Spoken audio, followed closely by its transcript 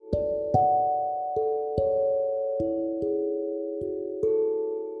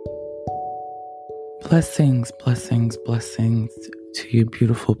Blessings, blessings, blessings to you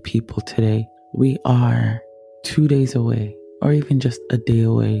beautiful people today. We are 2 days away, or even just a day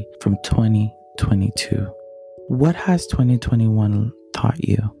away from 2022. What has 2021 taught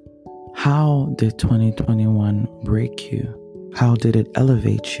you? How did 2021 break you? How did it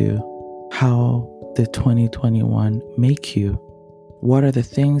elevate you? How did 2021 make you? What are the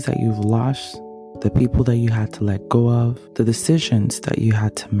things that you've lost, the people that you had to let go of, the decisions that you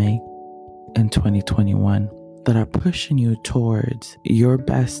had to make in 2021 that are pushing you towards your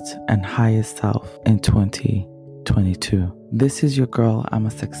best and highest self in 2022. This is your girl, I'm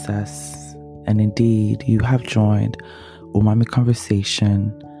a Success, and indeed you have joined Umami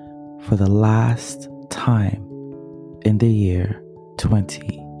Conversation for the last time in the year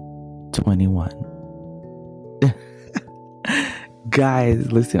 2021.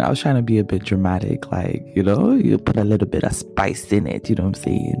 Guys, listen, I was trying to be a bit dramatic, you put a little bit of spice in it, you know what I'm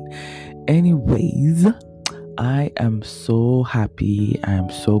saying? Anyways, I am so happy. I am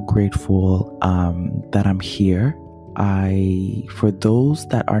so grateful that I'm here. For those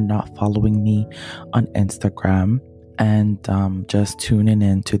that are not following me on Instagram and just tuning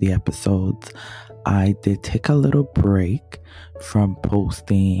in to the episodes, I did take a little break from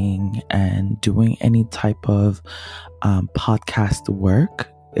posting and doing any type of podcast work.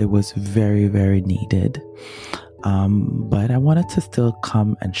 It was very, very needed. But I wanted to still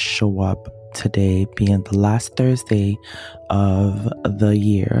come and show up today, being the last Thursday of the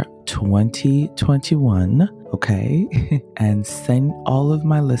year 2021, okay? And send all of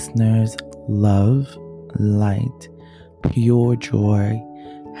my listeners love, light, pure joy,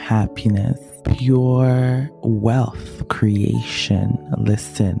 happiness, pure wealth creation.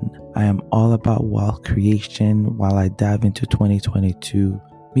 Listen, I am all about wealth creation while I dive into 2022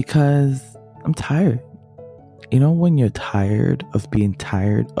 because I'm tired. You know, when you're tired of being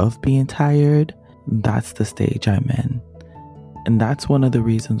tired, that's the stage I'm in. And that's one of the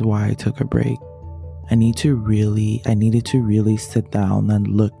reasons why I took a break. I needed to really sit down and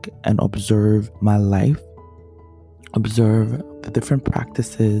look and observe my life, observe the different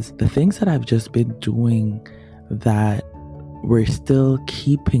practices, the things that I've just been doing that were still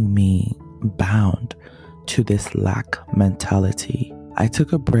keeping me bound to this lack mentality. I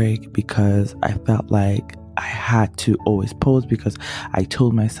took a break because I felt like I had to always post because I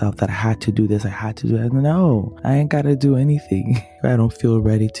told myself that I had to do this, I had to do that. No, I ain't got to do anything if I don't feel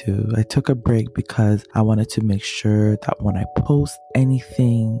ready to. I took a break because I wanted to make sure that when I post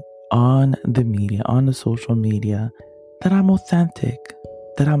anything on the media, on the social media, that I'm authentic,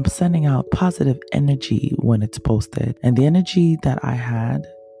 that I'm sending out positive energy when it's posted. And the energy that I had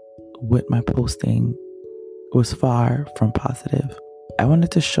with my posting was far from positive. I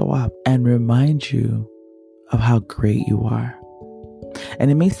wanted to show up and remind you of how great you are.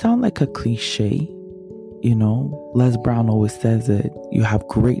 And it may sound like a cliche, Les Brown always says it, you have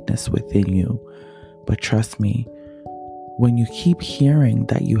greatness within you. But trust me, when you keep hearing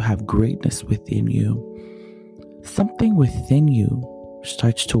that you have greatness within you, something within you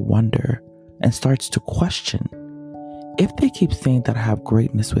starts to wonder and starts to question. If they keep saying that I have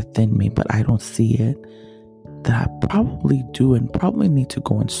greatness within me, but I don't see it, then I probably do and probably need to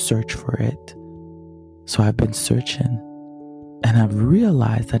go and search for it. So I've been searching and I've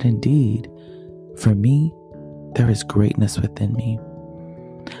realized that indeed, for me, there is greatness within me.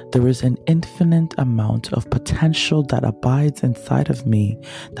 There is an infinite amount of potential that abides inside of me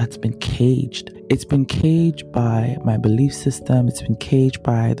that's been caged. It's been caged by my belief system. It's been caged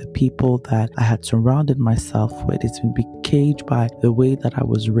by the people that I had surrounded myself with. It's been caged by the way that I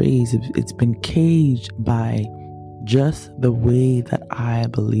was raised. It's been caged by just the way that I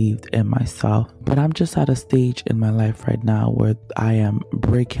believed in myself. But I'm just at a stage in my life right now where I am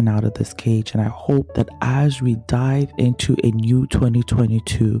breaking out of this cage, and I hope that as we dive into a new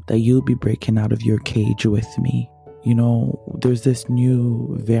 2022, that you'll be breaking out of your cage with me. There's this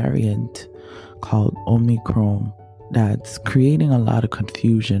new variant called Omicron that's creating a lot of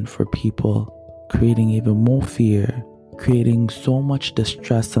confusion for people, creating even more fear, creating so much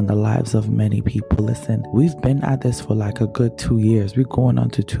distress in the lives of many people. Listen, we've been at this for like a good 2 years. We're going on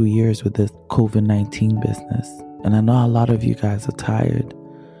to 2 years with this COVID-19 business. And I know a lot of you guys are tired.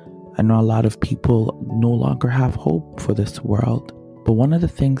 I know a lot of people no longer have hope for this world. But one of the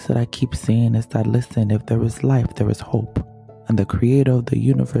things that I keep saying is that, listen, if there is life, there is hope. And the creator of the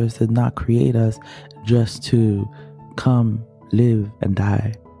universe did not create us just to come, live, and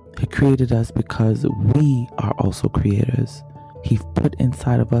die. He created us because we are also creators. He put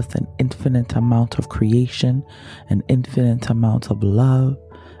inside of us an infinite amount of creation, an infinite amount of love,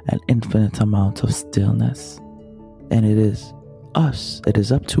 an infinite amount of stillness. And it is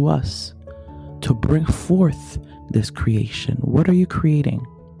up to us to bring forth this creation. What are you creating?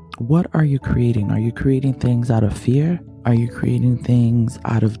 What are you creating? Are you creating things out of fear? Are you creating things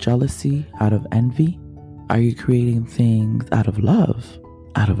out of jealousy, out of envy? Are you creating things out of love,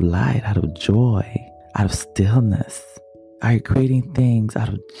 out of light, out of joy, out of stillness? Are you creating things out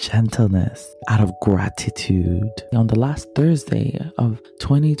of gentleness, out of gratitude? On the last Thursday of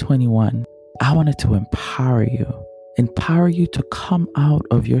 2021, I wanted to empower you to come out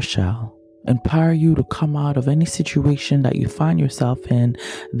of your shell, empower you to come out of any situation that you find yourself in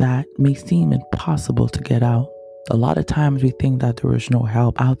that may seem impossible to get out. A lot of times we think that there is no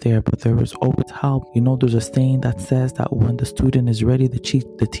help out there, but there is always help. You know, there's a saying that says that when the student is ready, the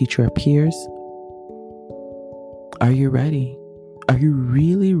teacher appears. Are you ready? Are you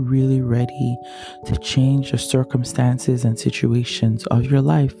really, really ready to change the circumstances and situations of your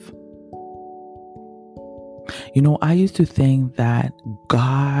life? You know, I used to think that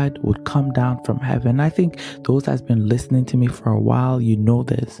God would come down from heaven. I think those that's been listening to me for a while, you know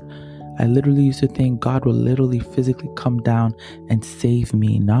this. I literally used to think God would literally physically come down and save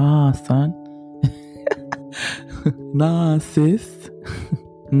me. Nah, son. Nah, sis.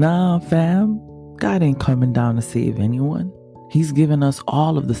 Nah, fam. God ain't coming down to save anyone. He's given us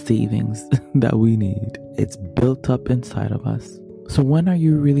all of the savings that we need. It's built up inside of us. So when are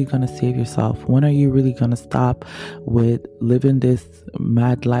you really going to save yourself? When are you really going to stop with living this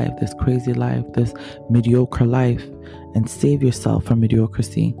mad life, this crazy life, this mediocre life, and save yourself from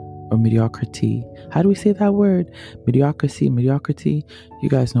mediocrity or mediocrity? How do we say that word? Mediocrity. You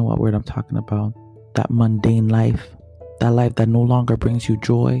guys know what word I'm talking about. That mundane life. That life that no longer brings you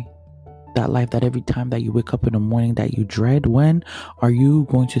joy. That life that every time that you wake up in the morning that you dread. When are you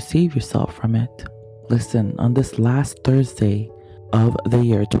going to save yourself from it? Listen, on this last Thursday of the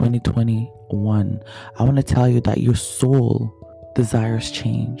year 2021, I want to tell you that your soul desires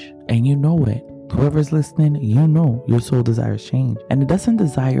change, and you know it. Whoever's listening, you know your soul desires change, and it doesn't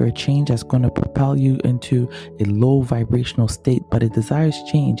desire a change that's going to propel you into a low vibrational state, but it desires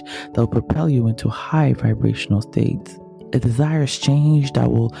change that will propel you into high vibrational states. It desires change that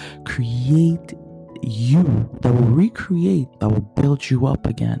will create you, that will recreate, that will build you up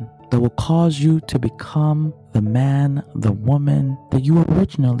again, that will cause you to become the man, the woman that you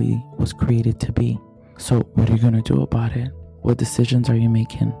originally was created to be. So what are you going to do about it? What decisions are you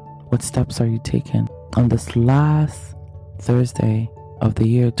making? What steps are you taking? On this last Thursday of the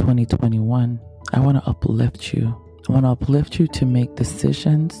year 2021, I want to uplift you. I want to uplift you to make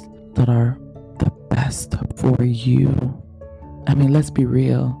decisions that are the best for you. I mean, let's be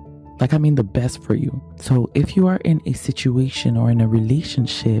real. The best for you. So if you are in a situation or in a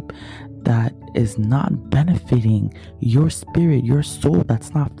relationship that is not benefiting your spirit, your soul,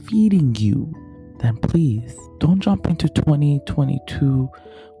 that's not feeding you, then please don't jump into 2022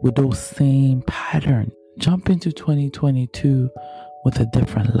 with those same patterns. Jump into 2022 with a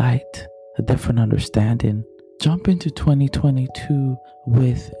different light, a different understanding. Jump into 2022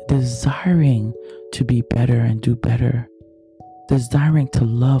 with desiring to be better and do better. Desiring to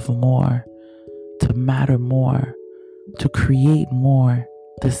love more, to matter more, to create more.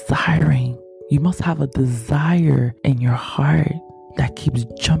 Desiring. You must have a desire in your heart that keeps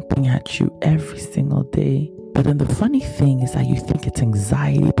jumping at you every single day. But then the funny thing is that you think it's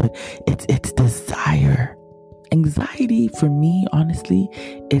anxiety, but it's desire. Anxiety for me, honestly,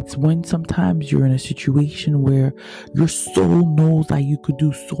 it's when sometimes you're in a situation where your soul knows that you could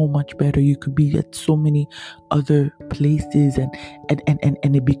do so much better. You could be at so many other places and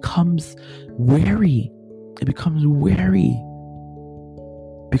it becomes weary. It becomes weary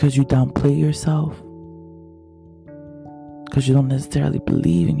because you downplay yourself, because you don't necessarily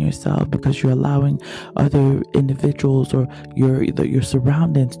believe in yourself, because you're allowing other individuals or your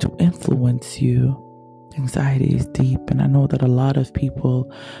surroundings to influence you. Anxiety is deep, and I know that a lot of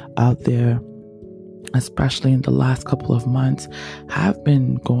people out there, especially in the last couple of months, have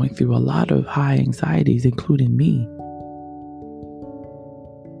been going through a lot of high anxieties, including me.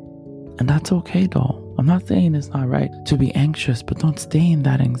 And that's okay though. I'm not saying it's not right to be anxious, but don't stay in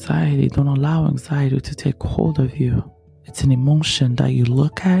that anxiety. Don't allow anxiety to take hold of you. It's an emotion that you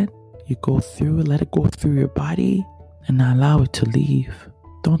look at, you go through it, let it go through your body, and not allow it to leave.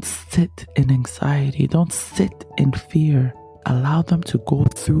 Don't sit in anxiety. Don't sit in fear. Allow them to go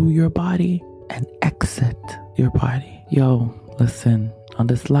through your body and exit your body. Yo, listen, on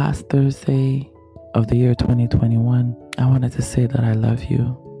this last Thursday of the year 2021, I wanted to say that I love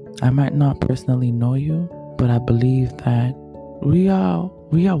you. I might not personally know you, but I believe that we are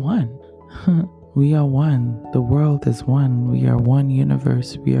one. We are one. The world is one. We are one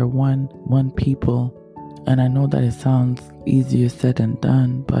universe. We are one people. And I know that it sounds easier said than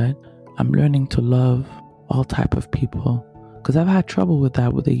done, but I'm learning to love all type of people. Because I've had trouble with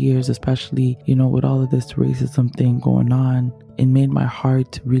that with the years, especially, with all of this racism thing going on. It made my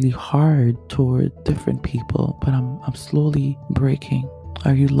heart really hard toward different people, but I'm slowly breaking.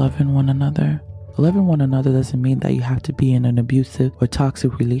 Are you loving one another? Loving one another doesn't mean that you have to be in an abusive or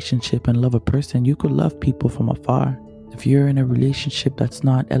toxic relationship and love a person. You could love people from afar. If you're in a relationship that's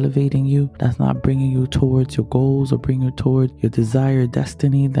not elevating you, that's not bringing you towards your goals or bringing you toward your desired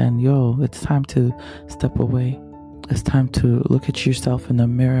destiny, then it's time to step away. It's time to look at yourself in the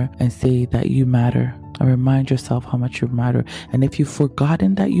mirror and say that you matter, and remind yourself how much you matter. And if you've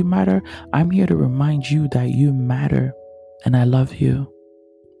forgotten that you matter, I'm here to remind you that you matter. And I love you.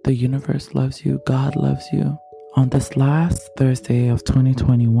 The universe loves you. God loves you. On this last Thursday of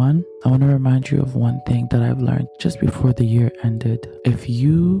 2021, I want to remind you of one thing that I've learned just before the year ended. If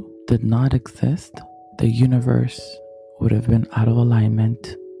you did not exist, the universe would have been out of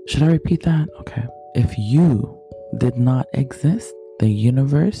alignment. Should I repeat that? Okay. If you did not exist, the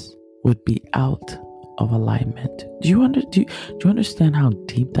universe would be out of alignment. Do you understand how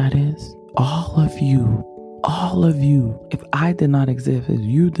deep that is? All of you, if I did not exist, if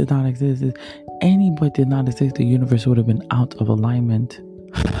you did not exist, if anybody did not exist, the universe would have been out of alignment.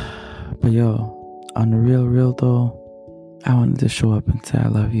 But on the real though, I wanted to show up and say I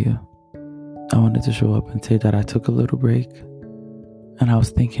love you. I wanted to show up and say that I took a little break and I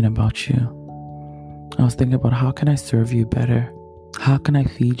was thinking about you. I was thinking about how can I serve you better? How can I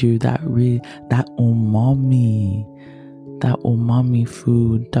feed you that umami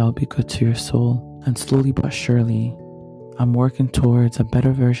food that will be good to your soul? And slowly but surely, I'm working towards a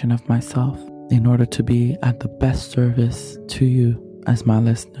better version of myself in order to be at the best service to you as my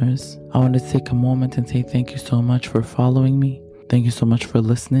listeners. I want to take a moment and say thank you so much for following me. Thank you so much for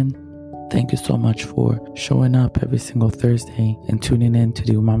listening. Thank you so much for showing up every single Thursday and tuning in to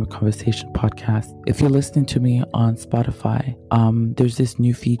the Umami Conversation podcast. If you're listening to me on Spotify, there's this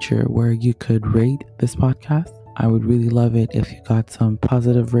new feature where you could rate this podcast. I would really love it if you got some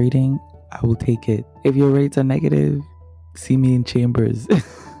positive rating. I will take it. If your rates are negative, see me in chambers.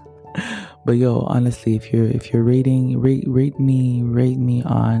 But honestly, if you're rating, rate me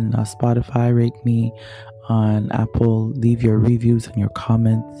on Spotify, rate me on Apple, leave your reviews and your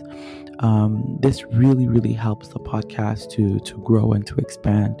comments. This really helps the podcast to grow and to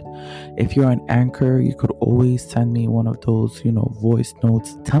expand. If you're on Anchor, you could always send me one of those, voice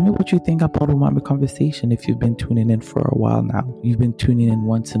notes. Tell me what you think about Umami Conversation. If you've been tuning in for a while now, you've been tuning in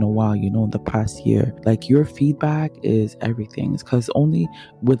once in a while, in the past year. Like, your feedback is everything. Because only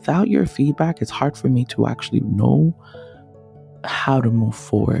without your feedback, it's hard for me to actually know how to move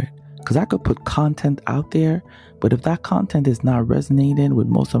forward. Because I could put content out there, but if that content is not resonating with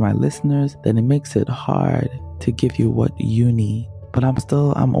most of my listeners, then it makes it hard to give you what you need. But I'm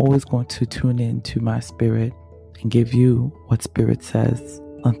always going to tune in to my spirit and give you what spirit says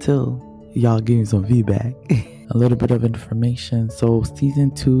until y'all give me some feedback. A little bit of information. So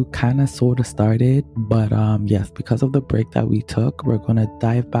season 2 kind of sort of started, but yes, because of the break that we took, we're going to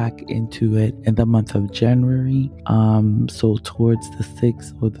dive back into it in the month of January. So towards the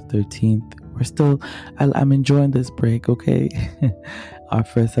 6th or the 13th, I'm enjoying this break, okay? Our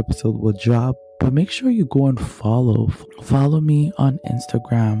first episode will drop, but make sure you go and follow me on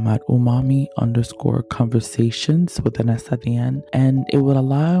Instagram at umami_conversations with an S at the end, and it will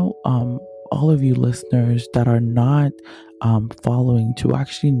allow all of you listeners that are not following to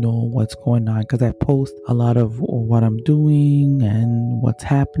actually know what's going on, because I post a lot of what I'm doing and what's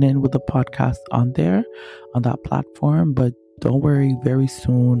happening with the podcast on that platform. But don't worry, very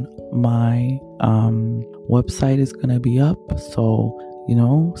soon my website is gonna be up, so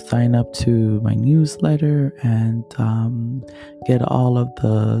sign up to my newsletter and get all of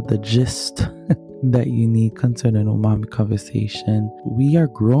the gist that you need concerning Umami Conversation. We are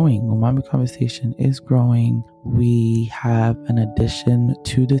growing. Umami Conversation is growing. We have an addition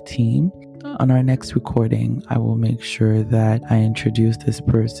to the team. On our next recording, I will make sure that I introduce this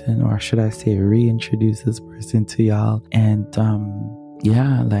person, or should I say reintroduce this person to y'all. And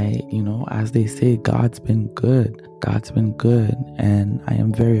as they say, God's been good. And I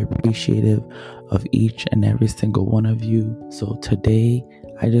am very appreciative of each and every single one of you. So today,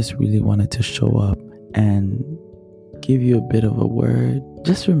 I just really wanted to show up and give you a bit of a word.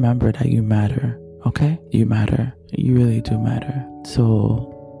 Just remember that you matter, okay? You matter. You really do matter.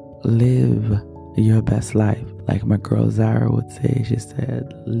 So live your best life. Like my girl Zara would say, she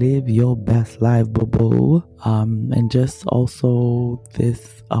said, live your best life, boo-boo. And just also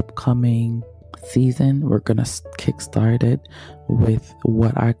this upcoming season, we're gonna kickstart it with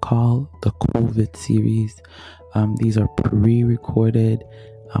what I call the COVID series. These are pre-recorded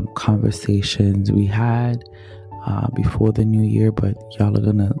conversations we had before the new year, but y'all are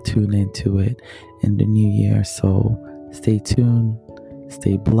gonna tune into it in the new year. So stay tuned,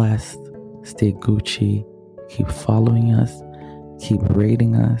 stay blessed, stay Gucci, keep following us, keep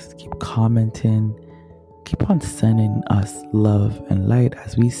rating us, keep commenting, keep on sending us love and light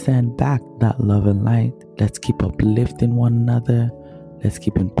as we send back that love and light. Let's keep uplifting one another, let's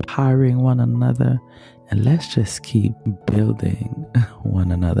keep empowering one another, and let's just keep building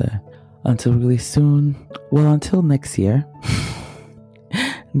one another. Until really soon, well, until next year,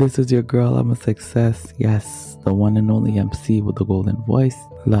 this is your girl, I'm a Success. Yes, the one and only MC with the golden voice.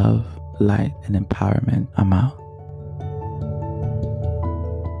 Love, light, and empowerment. I'm out.